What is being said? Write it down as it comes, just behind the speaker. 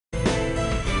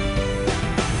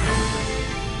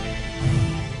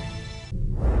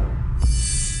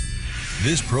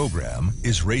This program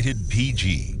is rated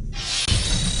PG.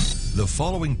 The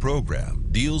following program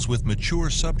deals with mature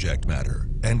subject matter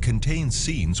and contains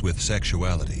scenes with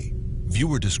sexuality.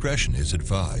 Viewer discretion is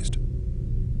advised.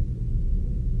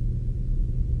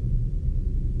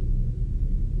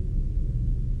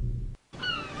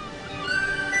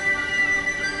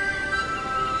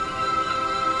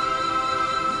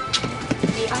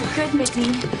 We are good,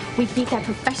 Whitney. We beat that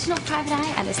professional private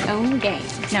eye at his own game.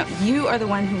 No, you are the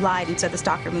one who lied and said the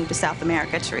stalker moved to South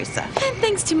America, Teresa. And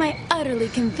thanks to my utterly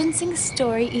convincing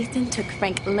story, Ethan took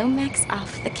Frank Lomax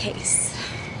off the case.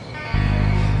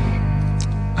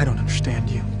 I don't understand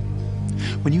you.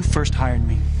 When you first hired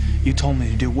me, you told me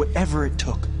to do whatever it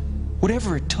took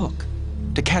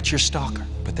to catch your stalker.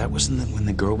 But that was when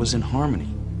the girl was in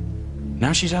Harmony.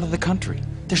 Now she's out of the country.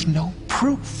 There's no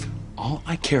proof. All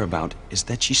I care about is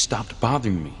that she stopped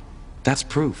bothering me. That's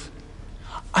proof.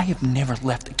 I have never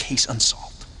left a case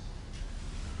unsolved.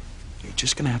 You're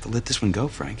just gonna have to let this one go,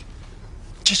 Frank.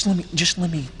 Just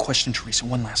let me question Teresa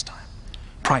one last time.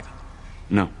 Private.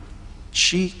 No.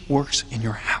 She works in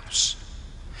your house.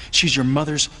 She's your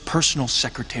mother's personal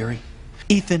secretary.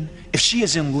 Ethan, if she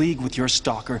is in league with your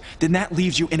stalker, then that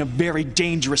leaves you in a very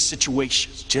dangerous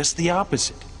situation. Just the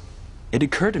opposite. It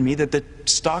occurred to me that the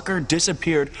stalker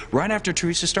disappeared right after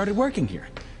Teresa started working here.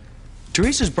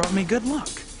 Teresa's brought me good luck.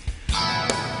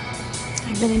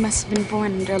 I really must have been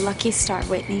born under a lucky star,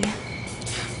 Whitney.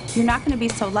 You're not going to be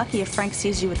so lucky if Frank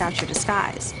sees you without your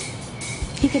disguise.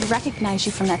 He could recognize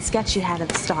you from that sketch you had of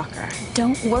the stalker.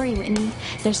 Don't worry, Whitney.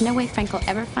 There's no way Frank will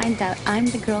ever find out I'm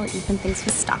the girl Ethan thinks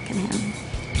was stalking him.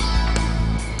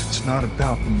 It's not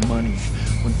about the money.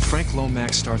 When Frank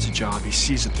Lomax starts a job, he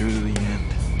sees it through to the end.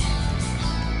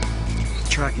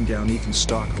 Tracking down Ethan's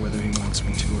stalker, whether he wants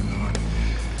me to or not.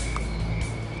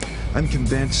 I'm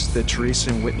convinced that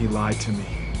Teresa and Whitney lied to me.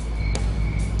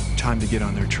 Time to get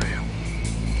on their trail.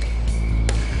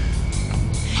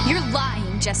 You're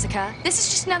lying, Jessica. This is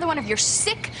just another one of your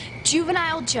sick,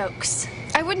 juvenile jokes.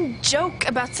 I wouldn't joke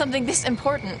about something this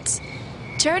important.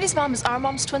 Charity's mom is our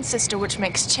mom's twin sister, which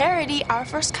makes Charity our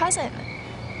first cousin.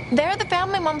 They're the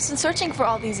family mom's been searching for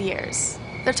all these years.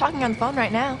 They're talking on the phone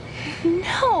right now.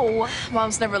 No.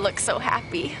 Mom's never looked so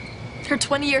happy. Her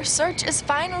 20-year search is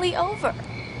finally over.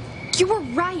 You were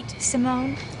right,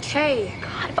 Simone. Okay.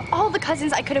 God, of all the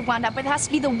cousins I could have wound up with, it has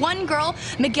to be the one girl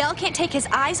Miguel can't take his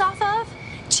eyes off of?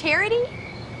 Charity?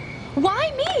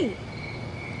 Why me?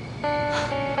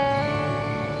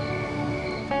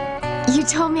 You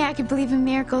told me I could believe in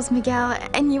miracles, Miguel,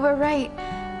 and you were right.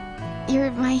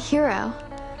 You're my hero.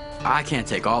 I can't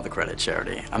take all the credit,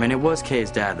 Charity. I mean, it was Kay's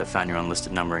dad that found your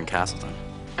unlisted number in Castleton.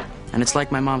 And it's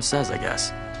like my mom says, I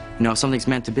guess. You know, if something's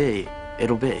meant to be,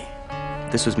 it'll be.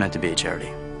 This was meant to be, Charity.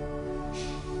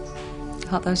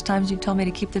 All those times you told me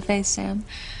to keep the faith, Sam.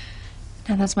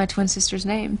 Now that's my twin sister's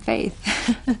name, Faith.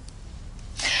 I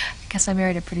guess I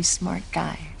married a pretty smart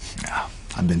guy. Yeah,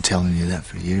 I've been telling you that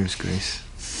for years, Grace.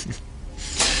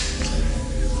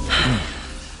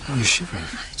 Oh, you're shivering.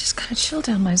 I just got a chill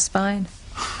down my spine.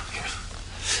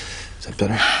 Is that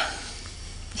better?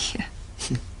 Yeah.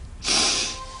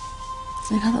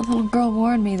 You know, the little girl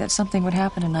warned me that something would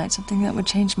happen tonight, something that would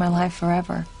change my life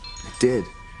forever. It did.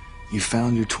 You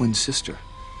found your twin sister.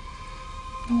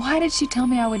 Why did she tell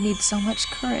me I would need so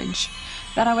much courage?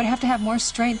 That I would have to have more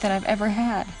strength than I've ever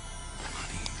had?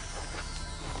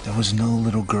 There was no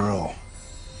little girl.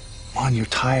 Come on, you're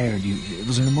tired. It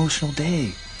was an emotional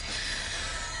day.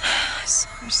 I saw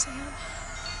her, Sam.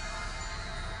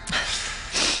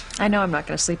 I know I'm not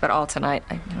going to sleep at all tonight.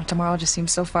 Tomorrow just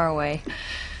seems so far away.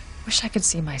 Wish I could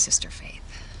see my sister Faith.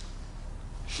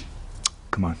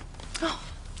 Come on. Oh,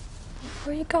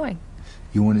 where are you going?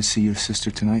 You want to see your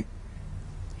sister tonight?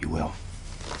 You will.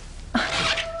 Wait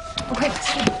a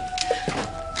second.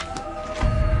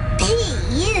 Hey,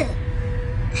 you.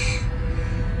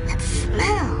 That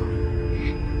smell.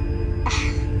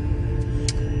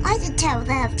 I could tell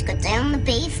they have to go down the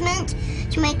basement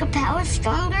to make her power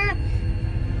stronger.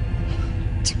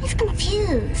 Jimmy's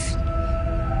confused.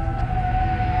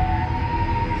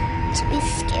 Jimmy's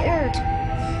scared.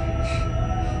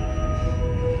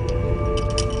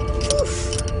 Oof.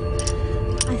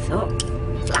 I thought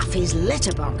Fluffy's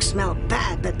litter box smelled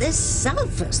bad, but this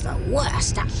sulphur's the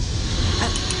worst. No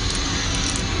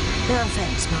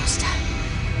offense, Master.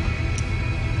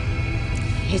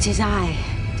 It is I,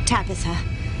 Tabitha,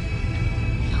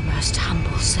 your most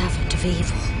humble servant of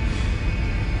evil.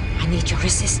 I need your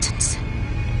assistance.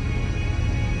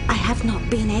 I have not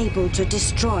been able to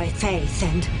destroy Faith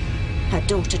and her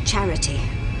daughter Charity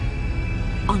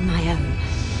on my own.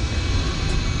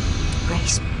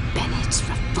 Grace Bennett's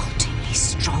revoltingly My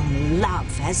strong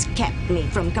love has kept me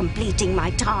from completing my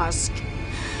task.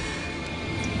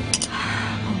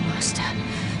 Oh, Master,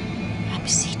 I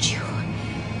beseech you,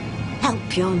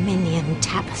 help your minion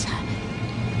Tabitha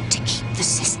to keep the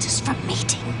sisters from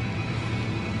meeting.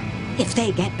 If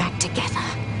they get back together,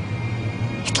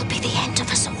 it'll be the end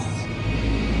of us all.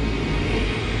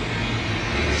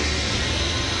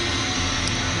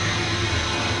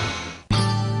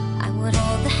 I would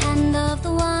hold the hand of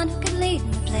the one who could lead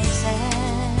me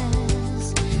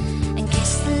places, and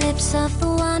kiss the lips of the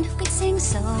one who could sing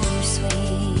so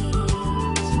sweet.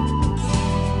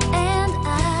 And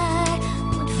I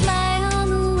would fly on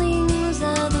the wings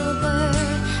of the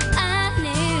bird I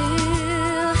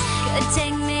knew could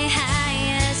take me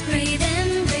higher. Breathe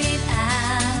in, breathe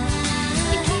out.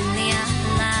 You keep me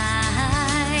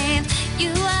alive.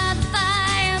 You are the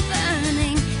fire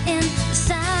burning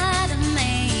inside of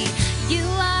me. You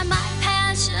are my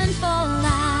passion for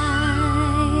life.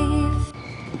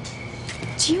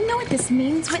 Do you know what this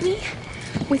means, Whitney?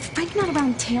 With Frank not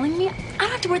around tailing me, I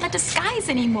don't have to wear that disguise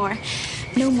anymore.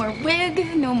 No more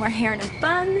wig, no more hair in a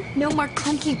bun, no more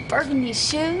clunky burgundy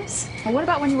shoes. Well, what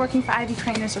about when you're working for Ivy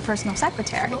Crane as her personal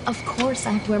secretary? Well, of course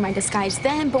I have to wear my disguise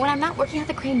then, but when I'm not working at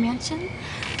the Crane Mansion,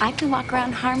 I can walk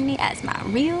around Harmony as my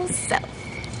real self.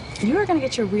 You are going to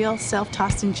get your real self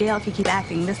tossed in jail if you keep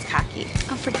acting this cocky.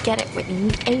 Oh, forget it, Whitney. You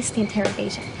aced the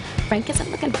interrogation. Frank isn't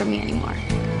looking for me anymore.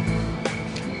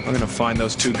 I'm gonna find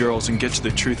those two girls and get to the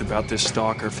truth about this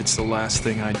stalker if it's the last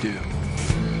thing I do.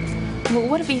 Well,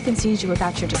 what if Ethan sees you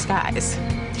without your disguise?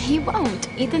 He won't.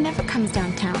 Ethan never comes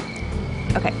downtown.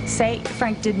 Okay, say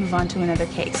Frank did move on to another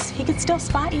case. He could still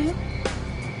spot you.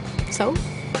 So?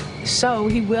 So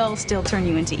he will still turn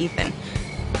you into Ethan.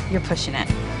 You're pushing it.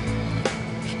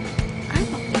 I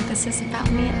don't think this is about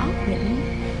me at all, Whitney.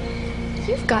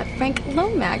 You've got Frank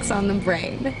Lomax on the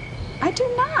brain. I do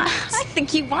not. I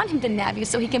think you want him to nab you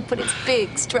so he can put his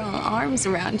big, strong arms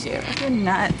around you. You're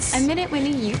nuts. Admit it,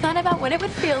 Whitney, you thought about what it would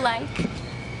feel like.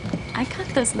 I got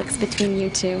those looks between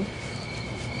you two.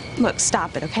 Look,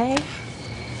 stop it, okay?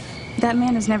 That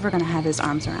man is never going to have his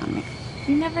arms around me.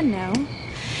 You never know.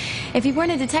 If he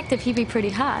weren't a detective, he'd be pretty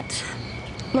hot.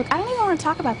 Look, I don't even want to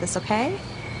talk about this, okay?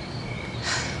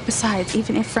 Besides,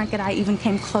 even if Frank and I even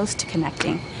came close to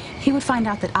connecting, he would find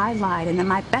out that I lied and that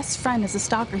my best friend is the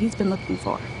stalker he's been looking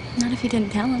for. Not if you didn't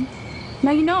tell him.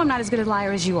 Now, you know I'm not as good a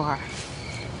liar as you are.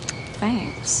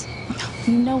 Thanks.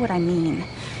 You know what I mean.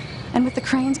 And with the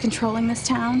Cranes controlling this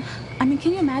town, I mean,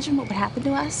 can you imagine what would happen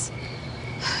to us?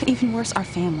 Even worse, our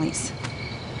families.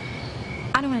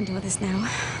 I don't want to deal with this now.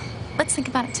 Let's think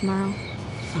about it tomorrow.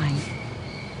 Fine.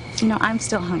 You know, I'm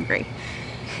still hungry.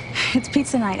 It's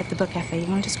pizza night at the book cafe. You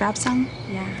want to just grab some?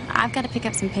 Yeah, I've got to pick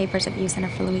up some papers at the Youth Center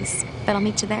for Luis. But I'll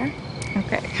meet you there.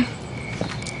 Okay.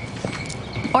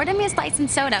 Order me a slice and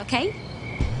soda, okay?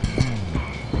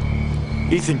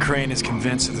 Ethan Crane is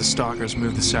convinced that the stalker's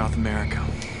moved to South America.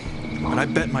 But I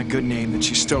bet my good name that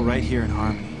she's still right here in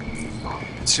Harmony.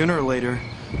 And sooner or later,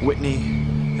 Whitney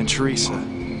and Teresa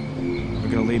are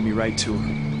gonna lead me right to her.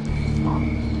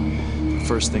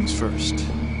 First things first.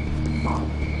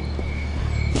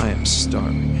 I am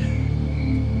starving.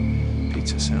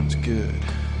 Pizza sounds good.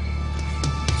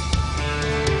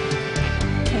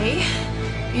 Hey,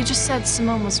 you just said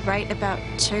Simone was right about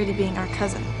Charity being our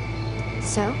cousin.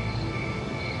 So?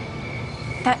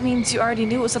 That means you already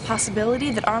knew it was a possibility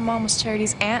that our mom was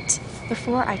Charity's aunt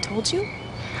before I told you?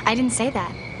 I didn't say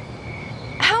that.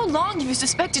 How long have you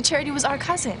suspected Charity was our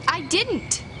cousin? I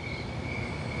didn't.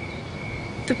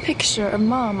 The picture of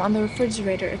Mom on the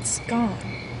refrigerator, it's gone.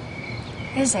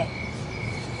 Is it?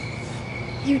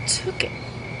 You took it.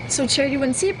 So Charity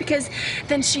wouldn't see it because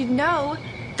then she'd know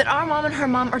that our mom and her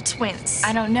mom are twins.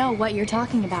 I don't know what you're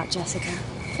talking about, Jessica.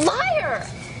 Liar!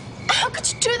 How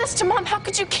could you do this to Mom? How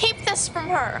could you keep this from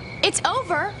her? It's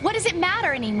over. What does it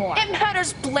matter anymore? It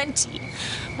matters plenty.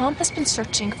 Mom has been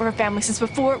searching for her family since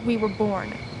before we were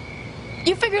born.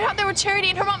 You figured out there were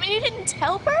Charity and her mom and you didn't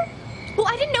tell her? Well,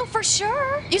 I didn't know for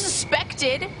sure. You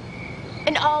suspected.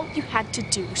 And all you had to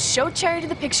do was show Charity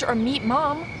the picture or meet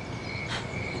Mom.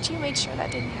 But you made sure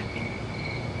that didn't happen.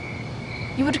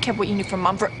 You would have kept what you knew from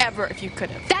Mom forever if you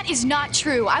could have. That is not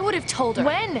true. I would have told her.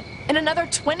 When? In another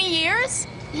 20 years?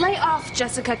 Lay off,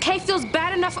 Jessica. Kay feels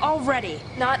bad enough already.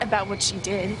 Not about what she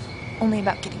did, only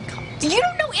about getting caught. You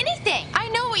don't know anything. I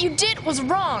know what you did was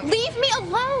wrong. Leave me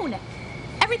alone.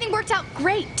 Everything worked out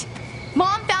great.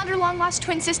 Mom found her long-lost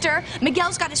twin sister.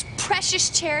 Miguel's got his precious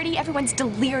Charity. Everyone's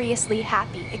deliriously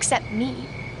happy, except me.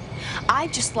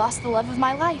 I've just lost the love of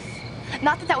my life.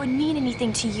 Not that that would mean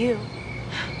anything to you.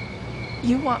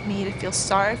 You want me to feel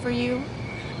sorry for you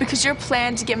because your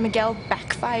plan to get Miguel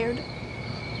backfired?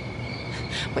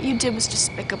 What you did was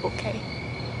despicable, Kay.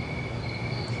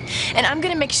 And I'm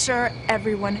gonna make sure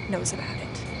everyone knows about it.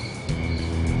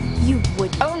 You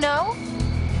would. Oh, no?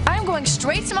 I'm going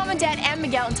straight to Mom and Dad and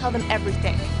Miguel and tell them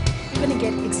everything. You're gonna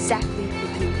get exactly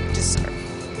what you deserve.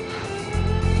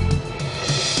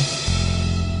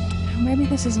 Maybe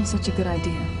this isn't such a good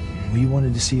idea. Well, you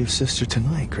wanted to see your sister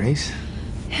tonight, Grace.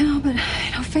 Yeah, but,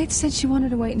 Faith said she wanted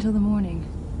to wait until the morning.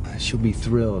 She'll be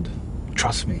thrilled.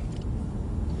 Trust me.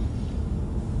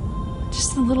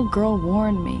 Just the little girl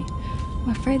warned me. I'm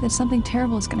afraid that something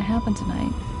terrible is going to happen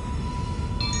tonight.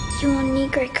 You will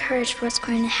need great courage for what's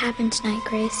going to happen tonight,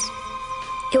 Grace.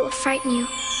 It will frighten you,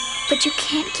 but you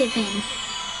can't give in.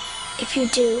 If you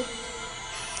do,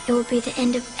 it will be the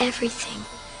end of everything.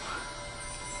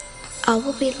 All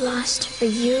will be lost for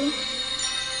you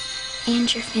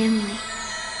and your family.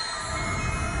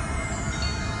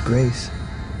 Grace.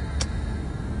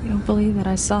 You don't believe that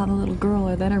I saw the little girl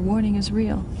or that her warning is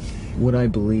real? What I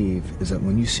believe is that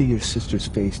when you see your sister's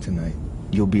face tonight,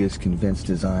 you'll be as convinced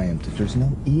as I am that there's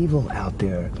no evil out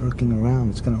there lurking around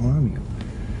that's going to harm you.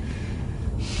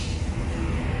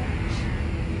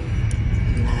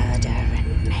 Murder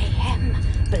and mayhem,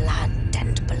 blood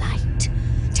and blight.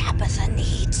 Tabitha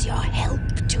needs your help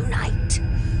tonight.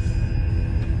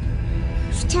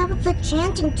 Who's Tabitha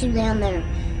chanting to down there?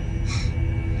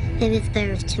 Maybe it's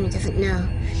better if Timmy doesn't know.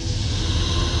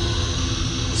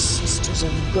 Sisters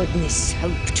of goodness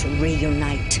hope to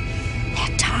reunite.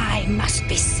 Their tie must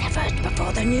be severed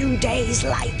before the new day's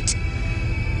light.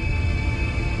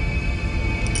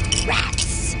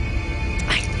 Rats!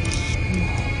 I need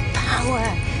more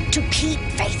power to keep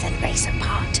Faith and Grace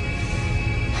apart.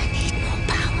 I need more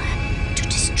power to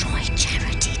destroy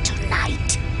Charity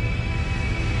tonight.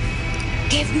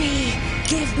 Give me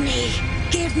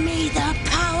the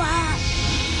power!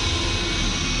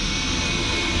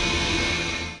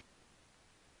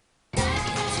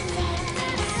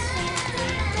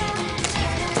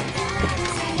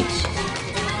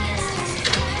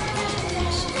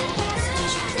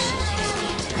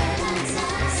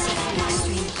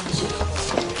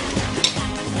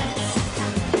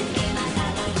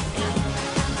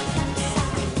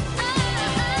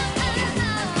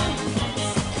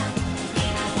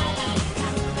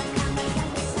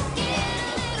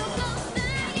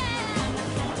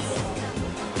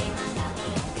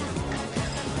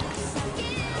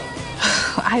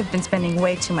 I've been spending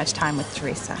way too much time with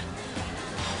Teresa.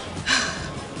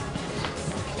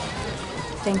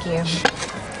 Thank you.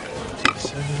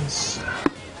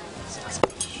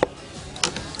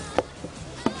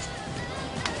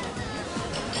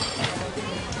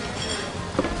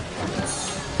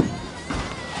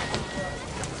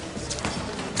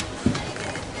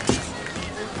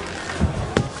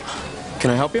 Can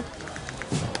I help you?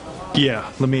 Yeah,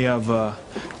 let me have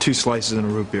 2 slices and a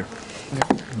root beer.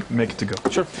 Make it to go.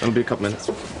 Sure, it'll be a couple minutes.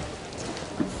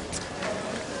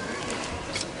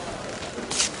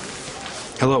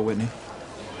 Hello, Whitney.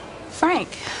 Frank,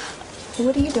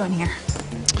 what are you doing here?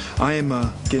 I am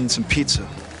getting some pizza.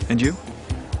 And you?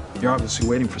 You're obviously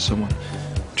waiting for someone.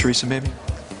 Teresa, maybe?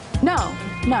 No,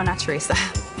 not Teresa.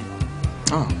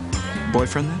 Oh,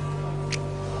 boyfriend then?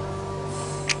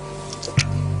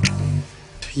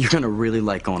 You're gonna really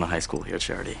like going to high school here,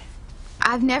 Charity.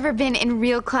 I've never been in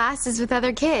real classes with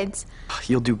other kids.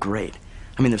 You'll do great.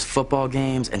 I mean, there's football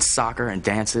games and soccer and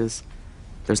dances.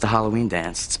 There's the Halloween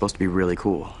dance. It's supposed to be really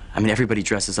cool. I mean, everybody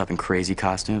dresses up in crazy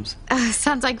costumes.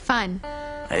 Sounds like fun.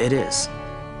 It is.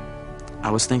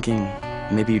 I was thinking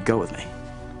maybe you'd go with me.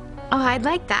 Oh, I'd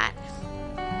like that.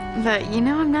 But,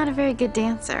 I'm not a very good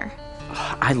dancer.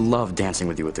 I love dancing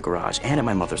with you at the garage and at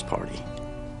my mother's party.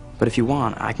 But if you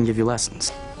want, I can give you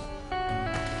lessons.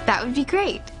 That would be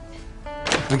great.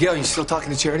 Miguel, you still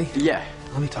talking to Charity? Yeah.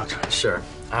 Let me talk to her. Sure.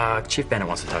 Chief Bennett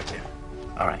wants to talk to you.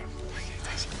 All right.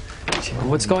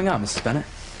 What's going on, Mrs. Bennett?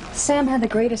 Sam had the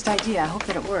greatest idea. I hope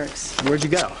that it works. Where'd you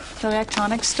go? The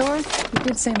electronics store? You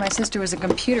did say my sister was a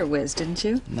computer whiz, didn't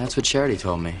you? And that's what Charity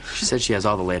told me. She said she has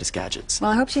all the latest gadgets.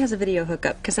 Well, I hope she has a video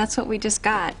hookup, because that's what we just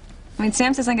got. I mean,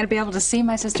 Sam says I'm going to be able to see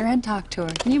my sister and talk to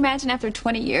her. Can you imagine after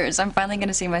 20 years, I'm finally going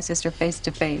to see my sister face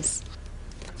to face?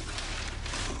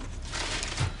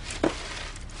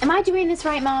 Am I doing this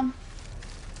right, Mom?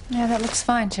 Yeah, that looks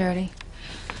fine, Charity.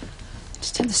 I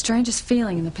just have the strangest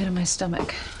feeling in the pit of my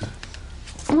stomach.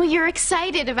 Well, you're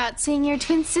excited about seeing your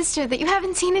twin sister that you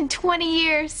haven't seen in 20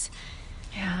 years.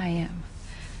 Yeah, I am.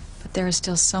 But there is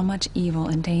still so much evil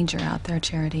and danger out there,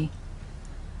 Charity.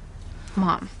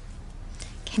 Mom,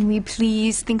 can we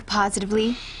please think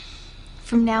positively?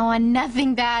 From now on,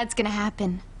 nothing bad's gonna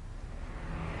happen.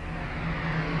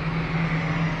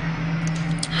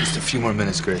 Just a few more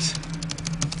minutes, Grace.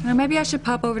 Well, maybe I should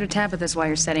pop over to Tabitha's while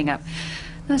you're setting up.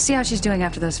 Let's see how she's doing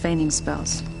after those feigning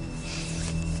spells.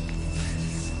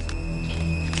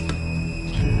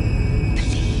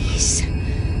 Please.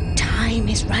 Time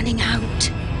is running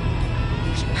out.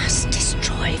 We must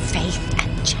destroy faith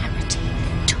and charity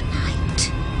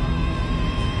tonight.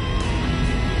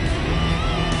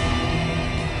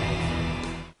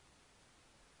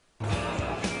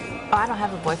 Oh, I don't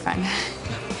have a boyfriend.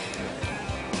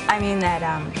 I mean that,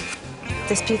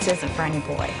 this pizza isn't for any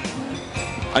boy.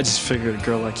 I just figured a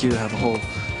girl like you have a whole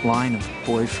line of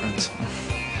boyfriends.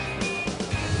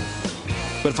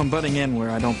 But if I'm butting in where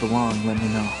I don't belong, let me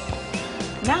know.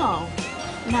 No.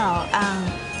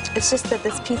 It's just that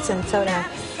this pizza and soda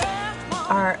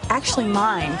are actually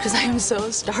mine because I am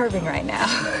so starving right now.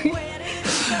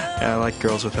 Yeah, I like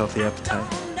girls with healthy appetite.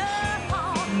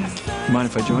 Mind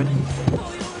if I join?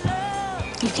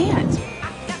 You can't.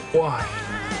 Why?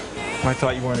 I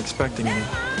thought you weren't expecting me.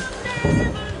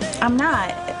 I'm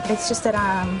not. It's just that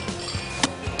I'm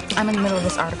in the middle of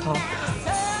this article.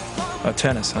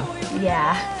 Tennis, huh?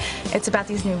 Yeah. It's about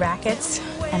these new rackets,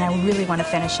 and I really want to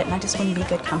finish it, and I just wouldn't be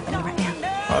good company right now.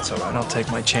 Oh, that's all right. I'll take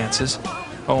my chances.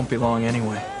 I won't be long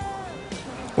anyway.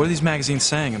 What are these magazines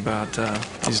saying about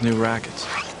these new rackets?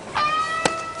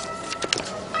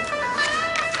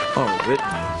 Oh,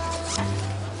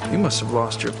 Whitney. You must have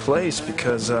lost your place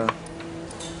because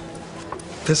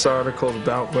this article is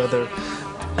about whether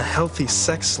a healthy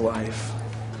sex life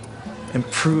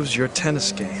improves your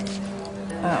tennis game.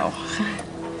 Oh.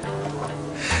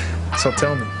 So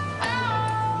tell me,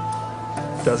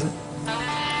 does it?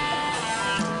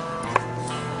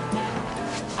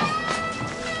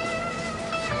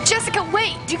 Jessica,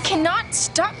 wait! You cannot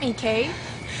stop me, Kay.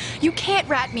 You can't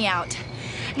rat me out.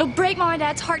 It'll break Mom and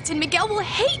Dad's hearts and Miguel will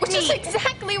hate me. Which is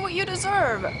exactly what you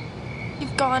deserve.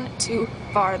 You've gone too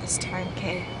far this time,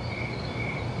 Kay.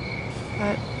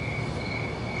 But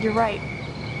you're right.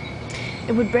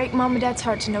 It would break Mom and Dad's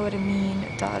heart to know what a mean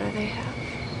daughter they have.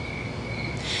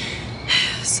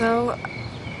 So,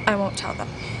 I won't tell them.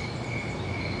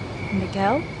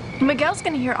 Miguel? Miguel's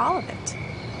gonna hear all of it.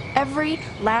 Every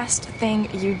last thing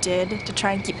you did to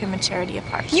try and keep him and Charity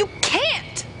apart. You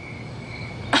can't!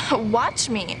 Watch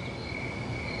me.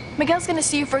 Miguel's gonna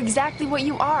see you for exactly what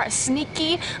you are, a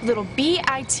sneaky little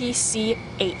bitch.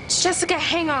 Jessica,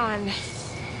 hang on.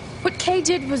 What Kay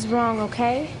did was wrong,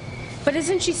 okay? But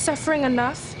isn't she suffering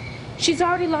enough? She's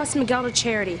already lost Miguel to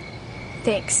Charity.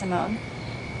 Thanks, Simone.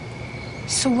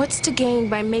 So what's to gain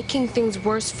by making things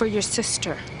worse for your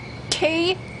sister?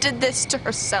 Kay did this to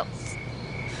herself.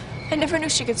 I never knew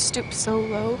she could stoop so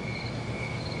low.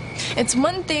 It's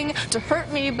one thing to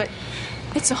hurt me, but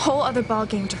it's a whole other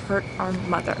ballgame to hurt our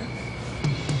mother.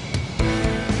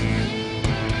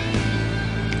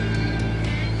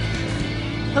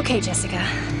 Okay, Jessica.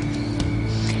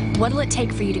 What'll it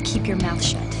take for you to keep your mouth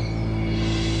shut?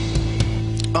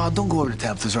 Oh, don't go over to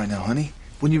Tabitha's right now, honey.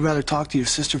 Wouldn't you rather talk to your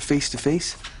sister face to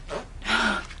face?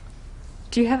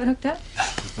 Do you have it hooked up?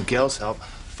 With Miguel's help,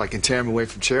 if I can tear him away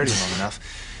from Charity long enough,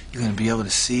 you're gonna be able to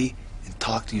see and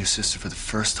talk to your sister for the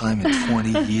first time in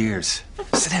 20 years.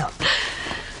 Sit down.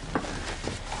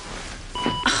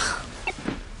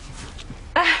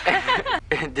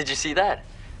 Did you see that?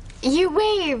 You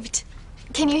waved.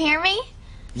 Can you hear me?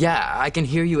 Yeah, I can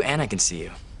hear you and I can see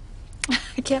you.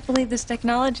 I can't believe this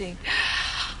technology.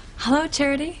 Hello,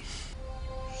 Charity.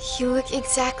 You look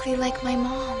exactly like my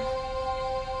mom.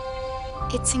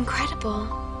 It's incredible.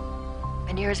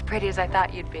 And you're as pretty as I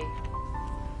thought you'd be.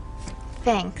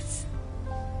 Thanks.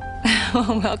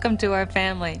 Well, welcome to our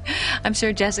family. I'm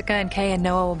sure Jessica and Kay and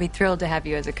Noah will be thrilled to have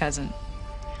you as a cousin.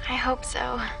 I hope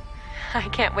so. I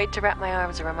can't wait to wrap my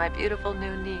arms around my beautiful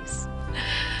new niece.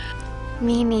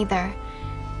 Me neither.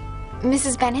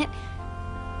 Mrs. Bennett,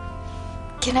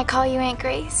 can I call you Aunt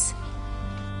Grace?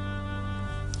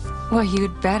 Well,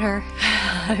 you'd better.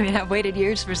 I mean, I've waited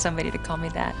years for somebody to call me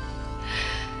that.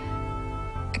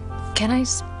 Can I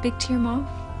speak to your mom?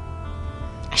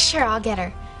 Sure, I'll get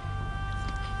her.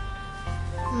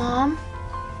 Mom,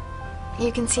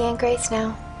 you can see Aunt Grace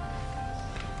now.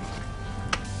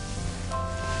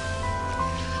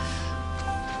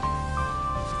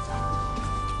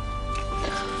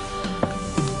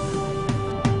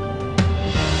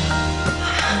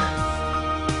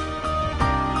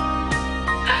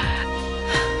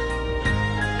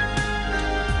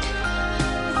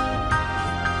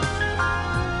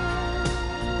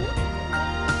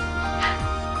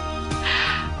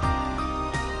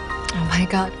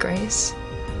 God, Grace.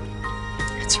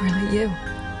 It's really you.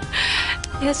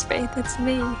 Yes, Faith, it's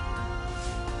me.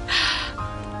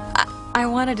 I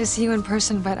wanted to see you in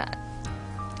person, but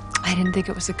I didn't think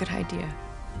it was a good idea.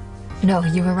 No,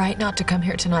 you were right not to come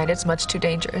here tonight. It's much too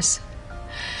dangerous.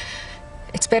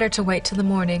 It's better to wait till the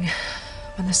morning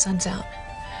when the sun's out.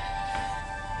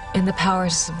 And the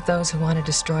powers of those who want to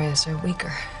destroy us are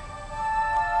weaker.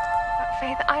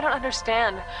 Faith, I don't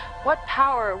understand. What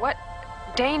power, what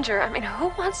danger? I mean,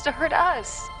 who wants to hurt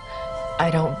us? I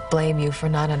don't blame you for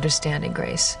not understanding,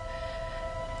 Grace.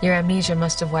 Your amnesia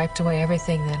must have wiped away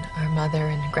everything that our mother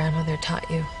and grandmother taught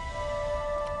you.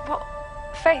 Well,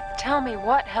 Faith, tell me,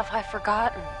 what have I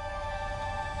forgotten?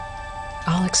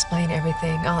 I'll explain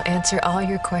everything. I'll answer all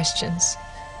your questions.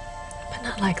 But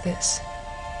not like this.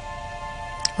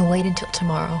 We'll wait until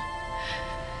tomorrow,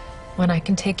 when I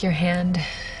can take your hand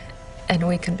and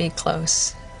we can be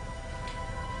close.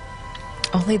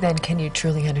 Only then can you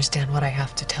truly understand what I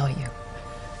have to tell you.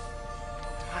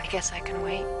 I guess I can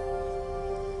wait.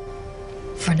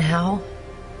 For now,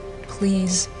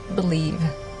 please believe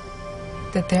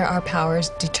that there are powers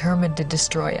determined to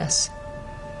destroy us.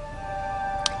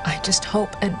 I just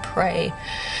hope and pray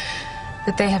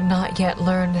that they have not yet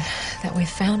learned that we've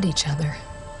found each other.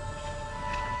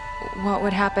 What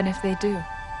would happen if they do?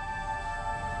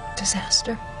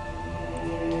 Disaster?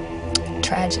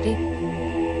 Tragedy?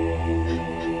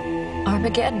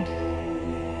 Armageddon?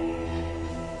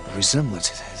 The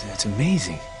resemblance, it's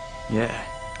amazing. Yeah,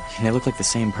 and they look like the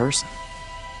same person.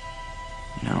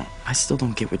 You know, I still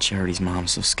don't get what Charity's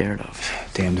mom's so scared of.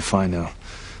 Damned if I know.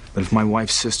 But if my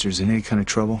wife's sister's in any kind of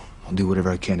trouble, I'll do whatever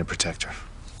I can to protect her.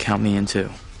 Count me in too.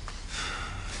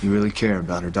 You really care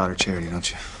about her daughter Charity,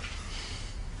 don't you?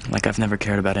 Like I've never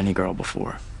cared about any girl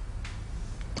before.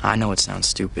 I know it sounds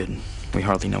stupid. We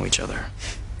hardly know each other.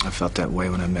 I felt that way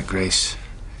when I met Grace.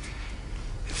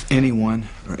 If anyone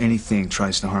or anything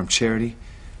tries to harm Charity,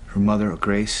 her mother or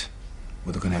Grace,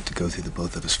 well, they're gonna have to go through the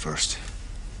both of us first.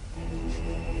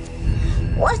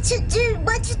 What to do?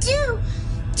 What to do?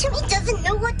 Timmy doesn't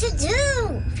know what to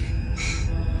do.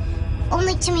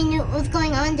 Only Timmy knew what was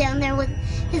going on down there with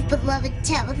his beloved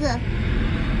Tabitha.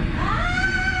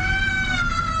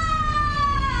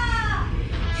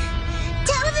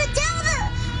 Tabitha!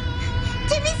 Tabitha!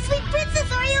 Timmy's sweet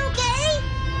princess, are you okay?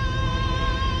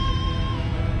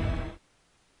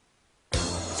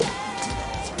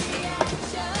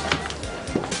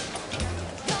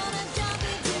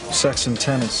 Sex and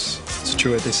tennis. It's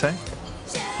true what they say?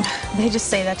 They just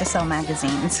say that to sell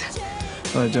magazines.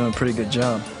 Well, they're doing a pretty good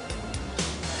job.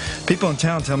 People in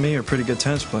town tell me you're a pretty good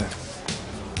tennis player.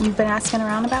 You've been asking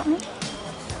around about me?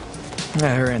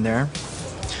 Yeah, here and there.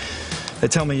 They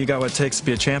tell me you got what it takes to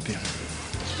be a champion.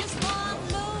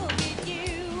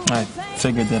 I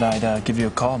figured that I'd give you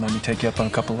a call, maybe take you up on a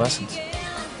couple lessons.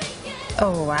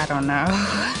 Oh, I don't know.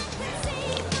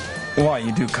 Why,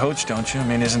 you do coach, don't you? I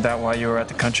mean, isn't that why you were at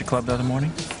the country club the other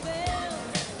morning?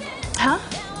 Huh?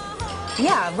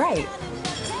 Yeah, right.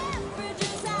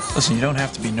 Listen, you don't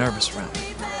have to be nervous around me.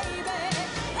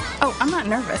 Oh, I'm not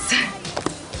nervous.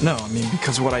 No, I mean,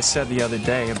 because of what I said the other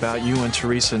day about you and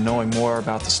Teresa knowing more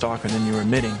about the stalker than you were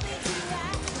admitting,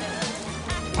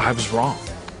 I was wrong.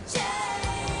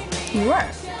 You were?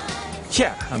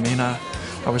 Yeah, I mean, I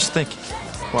was thinking,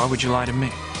 why would you lie to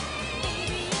me?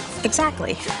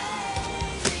 Exactly.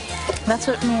 That's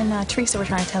what me and Teresa were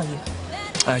trying to tell you.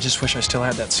 I just wish I still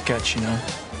had that sketch, you know?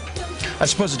 I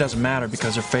suppose it doesn't matter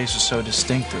because her face is so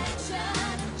distinctive.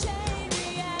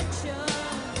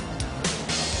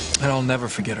 And I'll never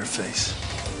forget her face.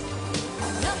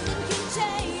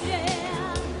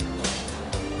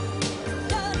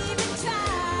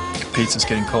 The pizza's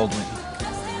getting cold, Whitney.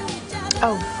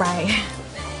 Oh, right.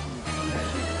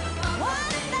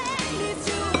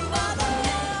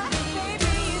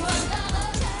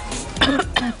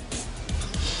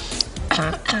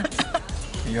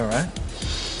 You all right?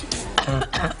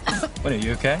 What, are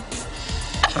you okay?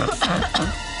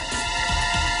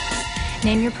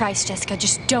 Name your price, Jessica.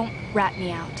 Just don't rat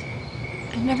me out.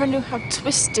 I never knew how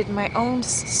twisted my own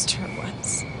sister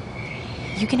was.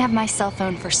 You can have my cell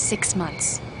phone for 6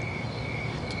 months.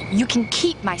 You can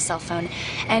keep my cell phone,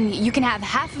 and you can have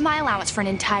half of my allowance for an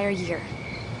entire year.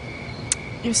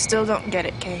 You still don't get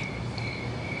it, Kay.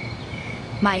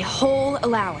 My whole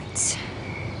allowance.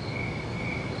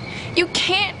 You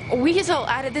can't weasel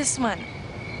out of this one.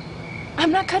 I'm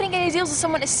not cutting any deals with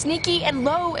someone as sneaky and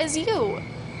low as you.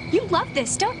 You love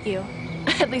this, don't you?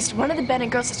 At least one of the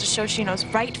Bennett girls has to show she knows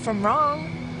right from wrong.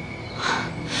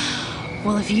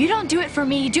 Well, if you don't do it for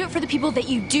me, do it for the people that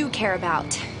you do care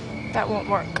about. That won't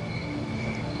work.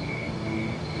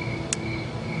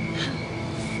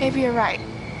 Maybe you're right.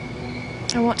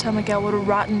 I won't tell Miguel what a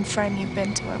rotten friend you've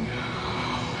been to him.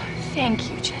 Thank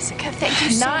you, Jessica. Thank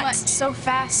you so much. Not so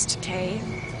fast, Kay.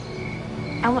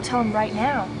 I won't tell him right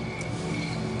now.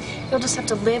 You'll just have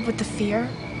to live with the fear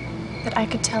that I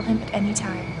could tell him at any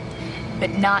time.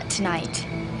 But not tonight.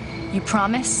 You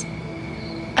promise?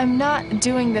 I'm not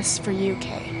doing this for you,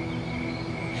 Kay.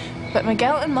 But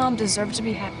Miguel and Mom deserve to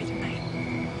be happy tonight.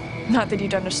 Not that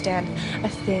you'd understand a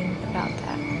thing about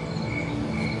that.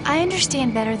 I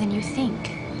understand better than you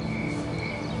think.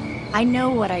 I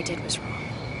know what I did was wrong.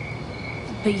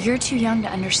 But you're too young to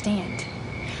understand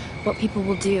what people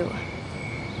will do.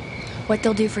 What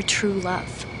they'll do for true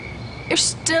love. You're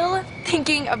still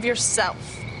thinking of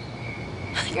yourself.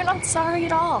 You're not sorry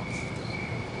at all.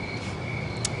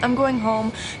 I'm going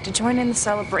home to join in the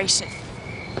celebration.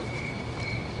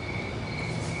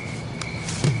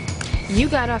 You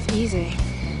got off easy.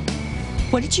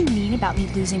 What did you mean about me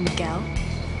losing Miguel?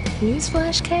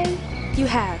 Newsflash, Kay? You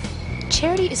have.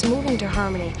 Charity is moving to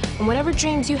Harmony, and whatever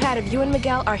dreams you had of you and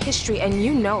Miguel are history, and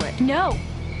you know it. No,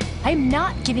 I'm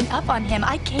not giving up on him.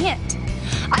 I can't.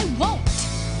 I won't.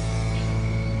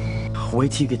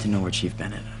 Wait till you get to know her, Chief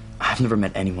Bennett. I've never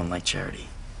met anyone like Charity.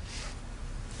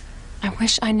 I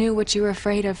wish I knew what you were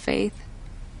afraid of, Faith.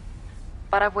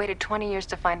 But I've waited 20 years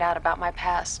to find out about my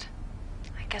past.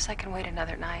 I guess I can wait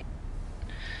another night.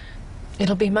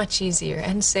 It'll be much easier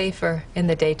and safer in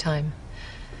the daytime.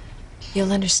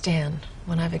 You'll understand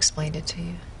when I've explained it to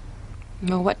you.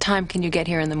 Well, what time can you get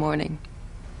here in the morning?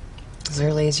 As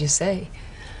early as you say.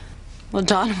 Well,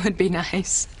 dawn would be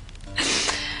nice.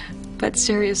 But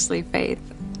seriously, Faith,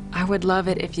 I would love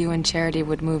it if you and Charity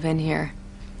would move in here.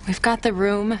 We've got the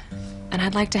room, and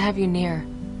I'd like to have you near.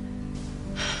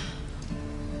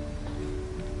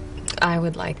 I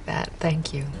would like that,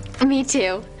 thank you. Me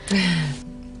too.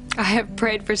 I have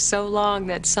prayed for so long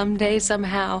that someday,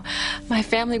 somehow, my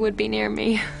family would be near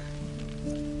me.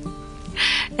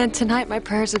 And tonight my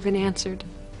prayers have been answered.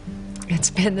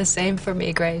 It's been the same for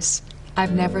me, Grace.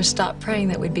 I've never stopped praying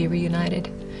that we'd be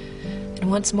reunited. And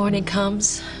once morning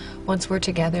comes, once we're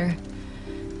together,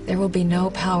 there will be no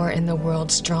power in the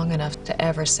world strong enough to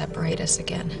ever separate us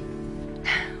again.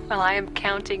 Well, I am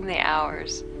counting the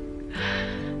hours.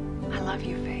 I love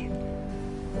you, Faith.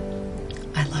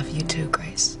 I love you too,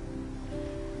 Grace.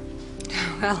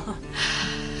 Well,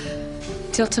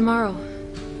 till tomorrow.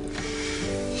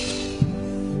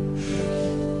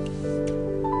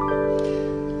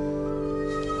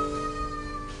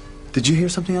 Did you hear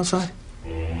something outside?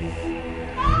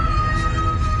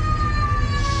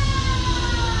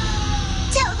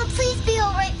 Tell the police be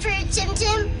all right for you, Tim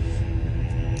Tim.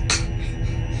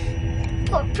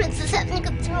 Poor Princess having to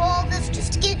go through all this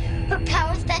just to get her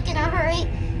powers back in a hurry.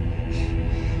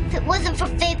 If it wasn't for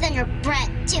Faith and her brat,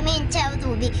 Jimmy and Tabitha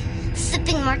would be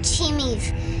sipping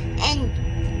martinis and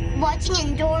watching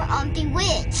Endor on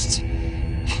Bewitched.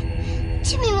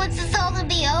 Jimmy wants this all to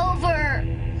be over.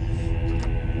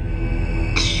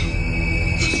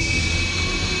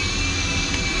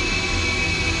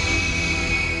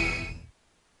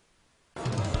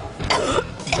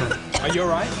 Are you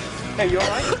alright? Hey, you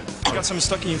alright? You got something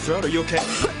stuck in your throat? Are you okay?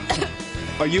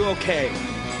 Are you okay?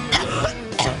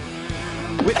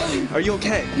 Whitney, are you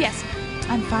okay? Yes,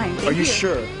 I'm fine. Are you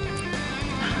sure?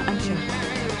 I'm sure.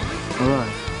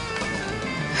 Alright.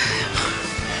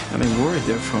 I've been worried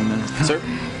there for a minute. Sir,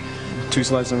 2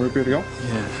 slices of root beer to go?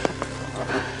 Yeah.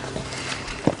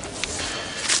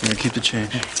 Here, keep the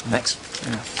change. Thanks.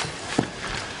 Yeah.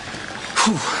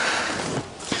 Whew.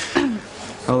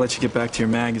 I'll let you get back to your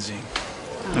magazine.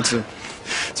 It's a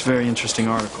very interesting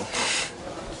article.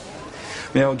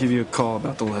 Maybe I'll give you a call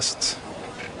about the lessons.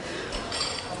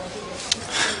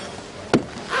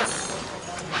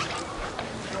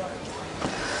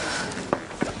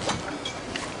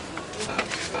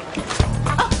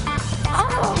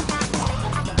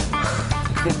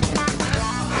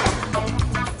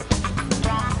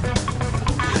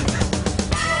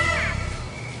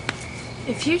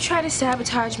 If you try to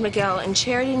sabotage Miguel and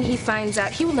Charity and he finds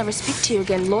out, he will never speak to you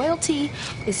again. Loyalty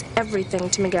is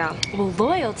everything to Miguel. Well,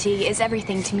 loyalty is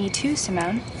everything to me too,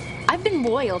 Simone. I've been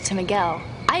loyal to Miguel.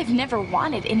 I have never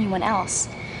wanted anyone else.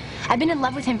 I've been in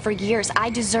love with him for years. I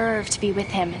deserve to be with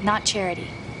him, not Charity.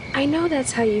 I know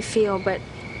that's how you feel, but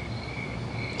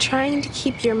trying to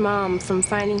keep your mom from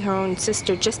finding her own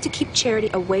sister just to keep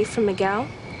Charity away from Miguel,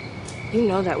 you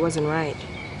know that wasn't right.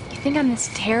 You think I'm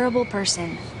this terrible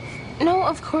person? No,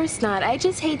 of course not. I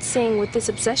just hate seeing what this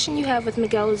obsession you have with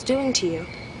Miguel is doing to you.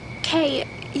 Kay,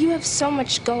 you have so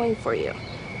much going for you.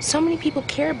 So many people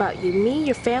care about you. Me,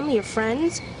 your family, your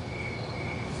friends.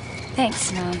 Thanks,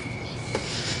 Simone.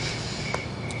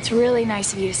 It's really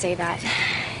nice of you to say that.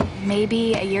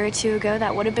 Maybe a year or two ago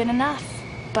that would have been enough.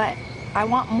 But I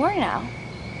want more now.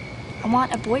 I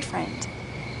want a boyfriend.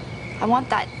 I want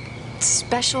that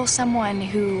special someone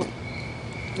who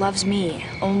loves me,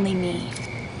 only me.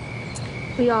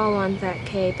 We all want that,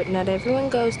 Kay, but not everyone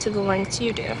goes to the lengths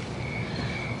you do.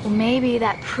 Well, maybe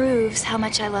that proves how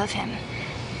much I love him.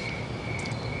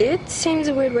 It seems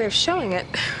a weird way of showing it.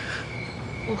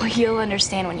 Well, you'll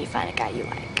understand when you find a guy you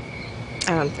like.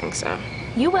 I don't think so.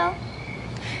 You will.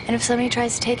 And if somebody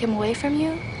tries to take him away from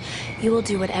you, you will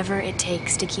do whatever it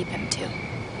takes to keep him too.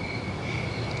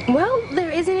 Well,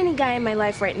 there isn't any guy in my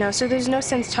life right now, so there's no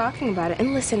sense talking about it.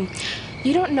 And listen,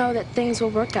 you don't know that things will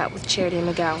work out with Charity and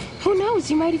Miguel. Who knows?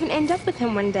 You might even end up with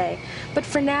him one day. But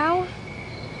for now,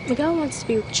 Miguel wants to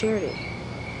be with Charity.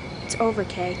 It's over,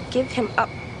 Kay. Give him up.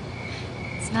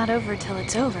 It's not over till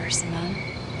it's over, Simone.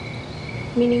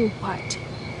 Meaning what?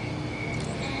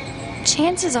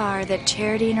 Chances are that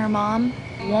Charity and her mom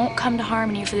won't come to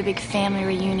Harmony for the big family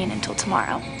reunion until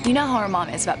tomorrow. You know how her mom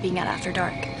is about being out after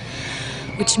dark.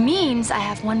 Which means I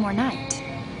have one more night.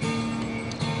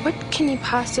 What can you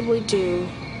possibly do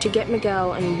to get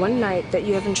Miguel in one night that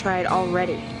you haven't tried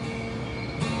already?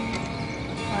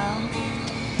 Well,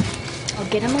 I'll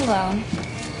get him alone,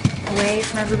 away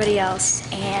from everybody else,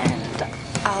 and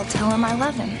I'll tell him I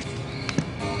love him.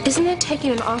 Isn't that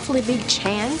taking an awfully big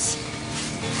chance?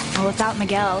 Well, without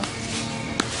Miguel,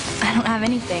 I don't have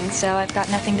anything, so I've got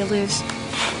nothing to lose.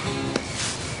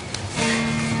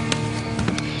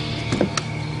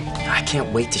 I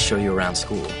can't wait to show you around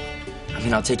school. I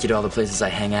mean, I'll take you to all the places I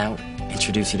hang out,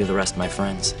 introduce you to the rest of my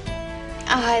friends.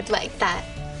 Oh, I'd like that.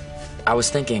 I was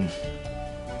thinking,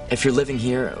 if you're living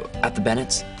here at the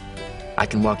Bennetts, I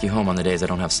can walk you home on the days I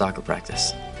don't have soccer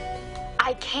practice.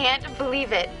 I can't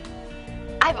believe it.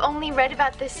 I've only read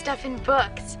about this stuff in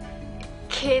books.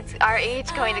 Kids our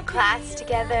age going to class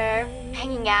together,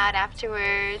 hanging out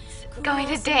afterwards, going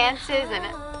to dances and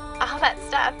all that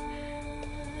stuff.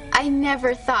 I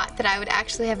never thought that I would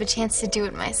actually have a chance to do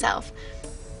it myself.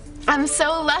 I'm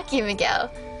so lucky,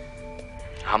 Miguel.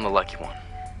 I'm the lucky one.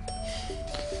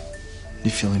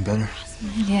 You feeling better?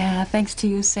 Yeah, thanks to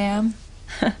you, Sam.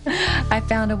 I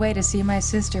found a way to see my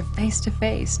sister face to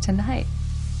face tonight.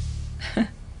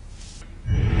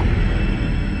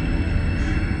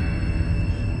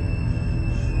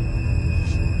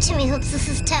 Jimmy hopes this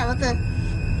is Tabitha.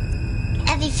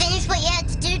 Have you finished what you had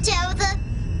to do, Tabitha?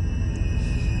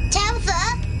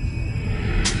 Tabitha?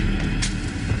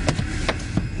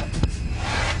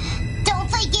 Don't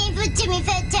play games with Timmy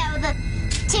Fed, Tabitha.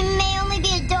 Timmy may only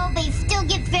be a doll, but he still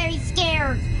gets very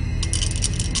scared.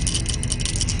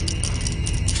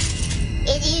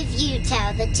 It is you,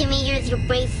 Tabitha. Timmy, here's your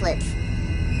bracelets.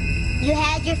 You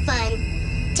had your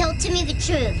fun. Tell Timmy the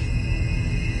truth.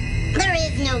 There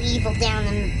is no evil down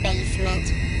in the basement.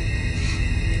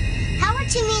 How are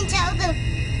Timmy and Tabitha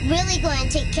really going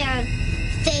to take care of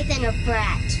Faith and her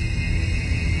brat?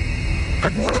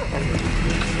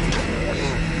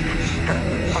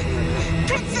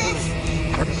 Princess!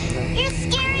 You're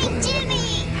scaring Timmy!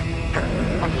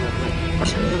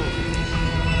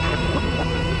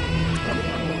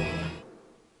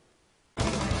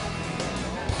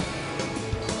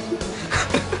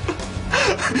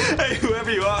 Hey,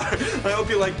 whoever you are, I hope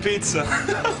you like pizza.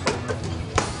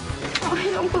 Oh, I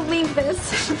don't believe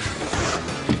this.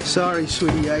 Sorry,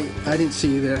 sweetie, I didn't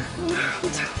see you there.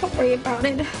 Don't worry about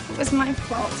it. It was my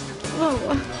fault.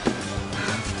 Whoa.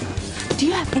 Do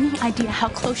you have any idea how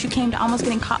close you came to almost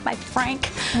getting caught by Frank?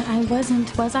 I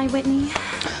wasn't, was I, Whitney?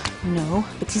 No,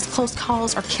 but these close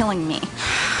calls are killing me.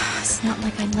 It's not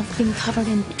like I love being covered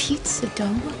in pizza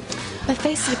dough. But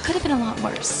face it, it could have been a lot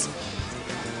worse.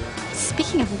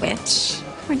 Speaking of which,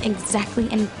 you weren't exactly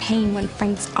in pain when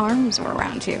Frank's arms were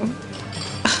around you.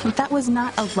 That was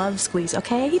not a love squeeze,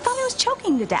 okay? He thought he was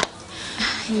choking to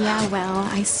death. Yeah, well,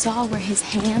 I saw where his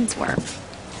hands were.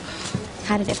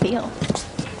 How did it feel?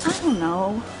 I don't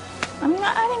know. I mean,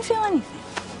 I didn't feel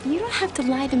anything. You don't have to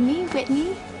lie to me,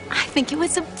 Whitney. I think it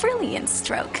was a brilliant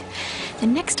stroke. The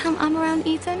next time I'm around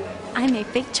Ethan, I may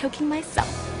fake choking myself.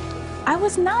 I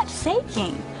was not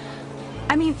faking.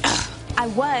 I mean, I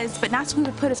was, but not so he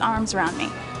would put his arms around me.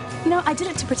 You know, I did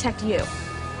it to protect you.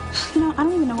 You know, I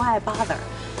don't even know why I bother.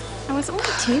 I was only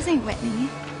teasing, Whitney.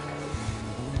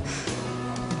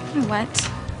 You know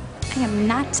what? I am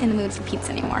not in the mood for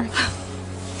pizza anymore.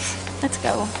 Let's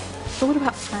go. But what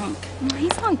about Frank?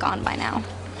 He's long gone by now.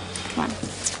 Come on.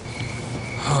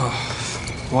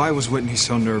 Why was Whitney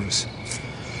so nervous?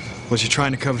 Was she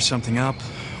trying to cover something up?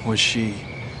 Was she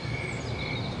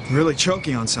really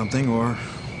choking on something, or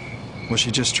was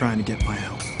she just trying to get my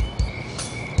help?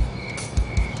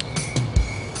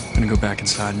 I'm gonna go back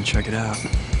inside and check it out.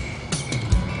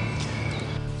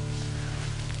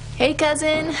 Hey,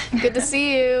 cousin. Good to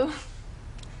see you.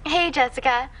 Hey,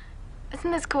 Jessica. Isn't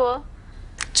this cool?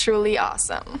 truly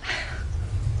awesome.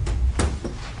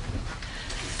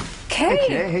 Kay. Hey,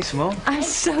 Kay. Hey, Simone. I'm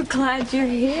so glad you're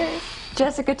here.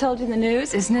 Jessica told you the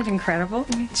news. Isn't it incredible?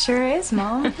 It sure is,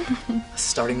 Mom.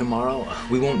 Starting tomorrow,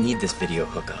 we won't need this video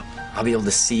hookup. I'll be able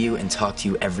to see you and talk to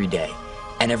you every day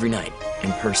and every night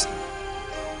in person.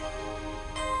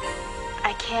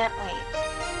 I can't wait.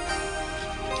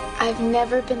 I've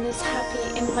never been this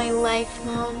happy in my life,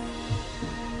 Mom.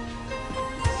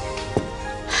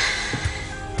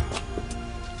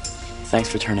 Thanks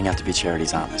for turning out to be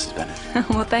Charity's aunt, Mrs. Bennett.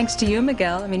 Well, thanks to you,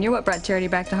 Miguel. I mean, you're what brought Charity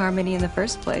back to Harmony in the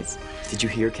first place. Did you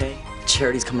hear, Kay?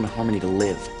 Charity's coming to Harmony to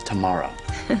live tomorrow.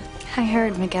 I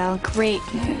heard, Miguel. Great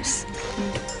news.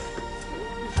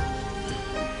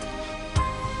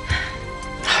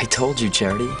 I told you,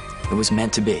 Charity. It was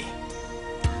meant to be.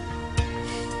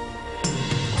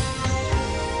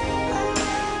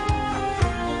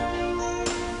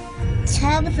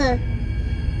 Tabitha,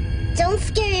 don't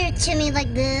scare your Timmy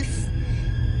like this.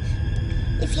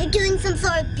 If you're doing some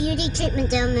sort of beauty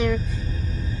treatment down there,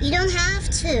 you don't have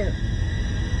to.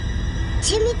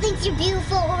 Timmy thinks you're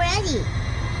beautiful already.